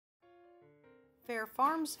Fair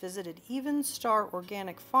Farms visited Even Star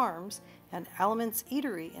Organic Farms and Elements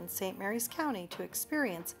Eatery in St. Mary's County to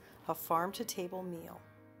experience a farm-to-table meal.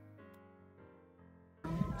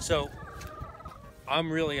 So,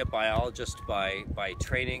 I'm really a biologist by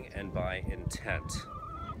training and by intent.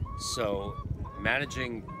 So,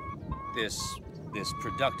 managing this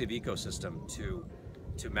productive ecosystem to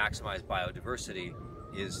maximize biodiversity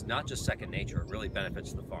is not just second nature, it really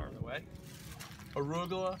benefits the farm.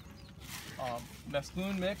 Arugula,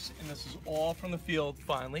 mesclun mix, and this is all from the field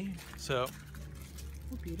finally. So,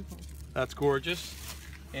 Oh, beautiful. That's gorgeous.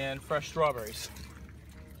 And fresh strawberries.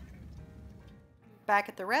 Back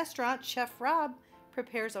at the restaurant, Chef Rob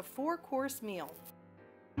prepares a 4-course meal.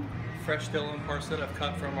 Fresh dill and parsley that I've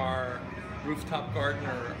cut from our rooftop garden,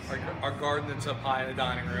 or our garden that's up high in the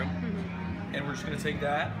dining room. And we're just going to take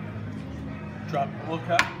that, drop a little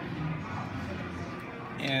cut,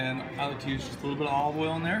 and I like to use just a little bit of olive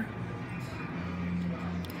oil in there.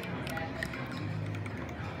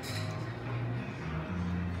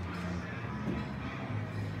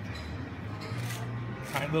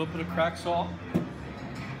 Tiny little bit of cracked salt.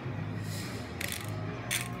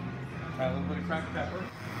 Tiny little bit of cracked pepper.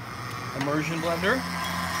 Immersion blender.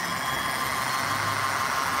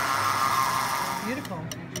 Beautiful.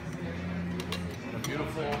 A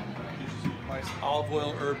beautiful, nice olive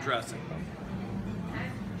oil herb dressing.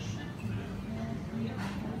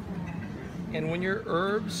 And when your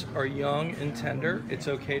herbs are young and tender, it's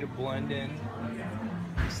okay to blend in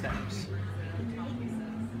stems.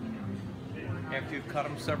 After you've cut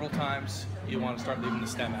them several times, you want to start leaving the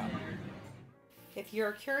stem out. If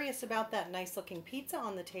you're curious about that nice looking pizza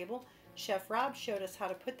on the table, Chef Rob showed us how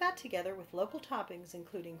to put that together with local toppings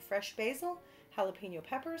including fresh basil, jalapeno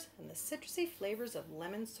peppers, and the citrusy flavors of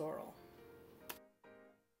lemon sorrel.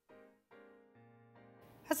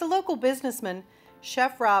 As a local businessman,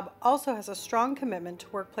 Chef Rob also has a strong commitment to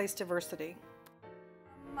workplace diversity.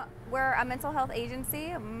 We're a mental health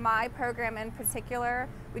agency. My program in particular,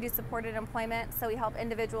 we do supported employment, so we help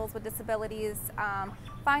individuals with disabilities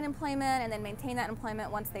find employment and then maintain that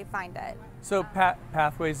employment once they find it. So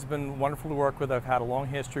Pathways has been wonderful to work with. I've had a long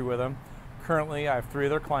history with them. Currently, I have 3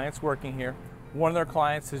 of their clients working here. One of their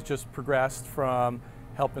clients has just progressed from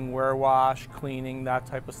helping wash, cleaning, that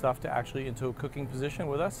type of stuff, to actually into a cooking position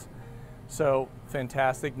with us. So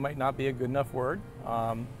fantastic, might not be a good enough word.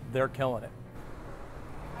 They're killing it.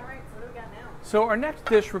 So our next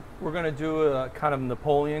dish, we're going to do a kind of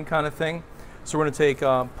Napoleon kind of thing. So we're going to take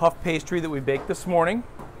puff pastry that we baked this morning,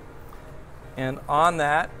 and on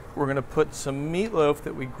that we're going to put some meatloaf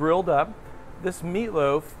that we grilled up. This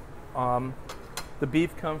meatloaf, the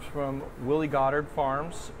beef comes from Willie Goddard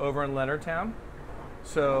Farms over in Leonardtown.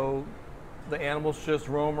 So the animals just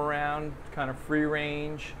roam around, kind of free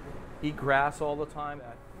range, eat grass all the time.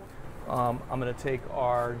 I'm going to take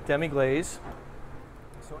our demi-glaze,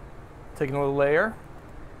 take another layer,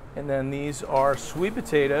 and then these are sweet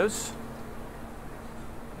potatoes,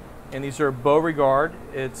 and these are Beauregard.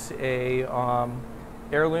 It's a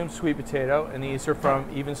heirloom sweet potato, and these are from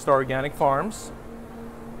Even Star Organic Farms.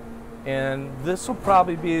 And this will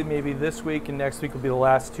probably be maybe this week, and next week will be the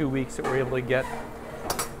last 2 weeks that we're able to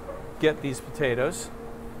get these potatoes.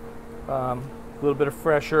 A little bit of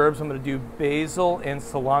fresh herbs. I'm going to do basil and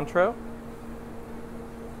cilantro.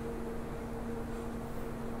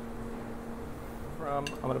 I'm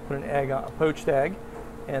going to put an egg on, a poached egg,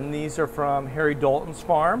 and these are from Harry Dalton's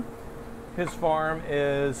farm. His farm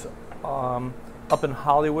is up in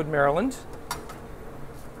Hollywood, Maryland.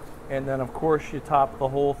 And then of course you top the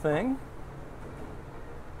whole thing.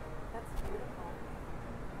 That's beautiful.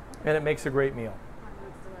 And it makes a great meal.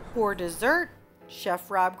 For dessert, Chef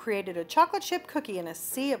Rob created a chocolate chip cookie in a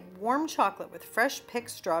sea of warm chocolate with fresh picked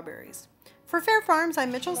strawberries. For Fair Farms,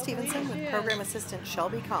 I'm Mitchell Stevenson with Program Assistant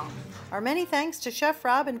Shelby Calm. Our many thanks to Chef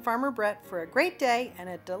Rob and Farmer Brett for a great day and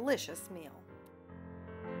a delicious meal.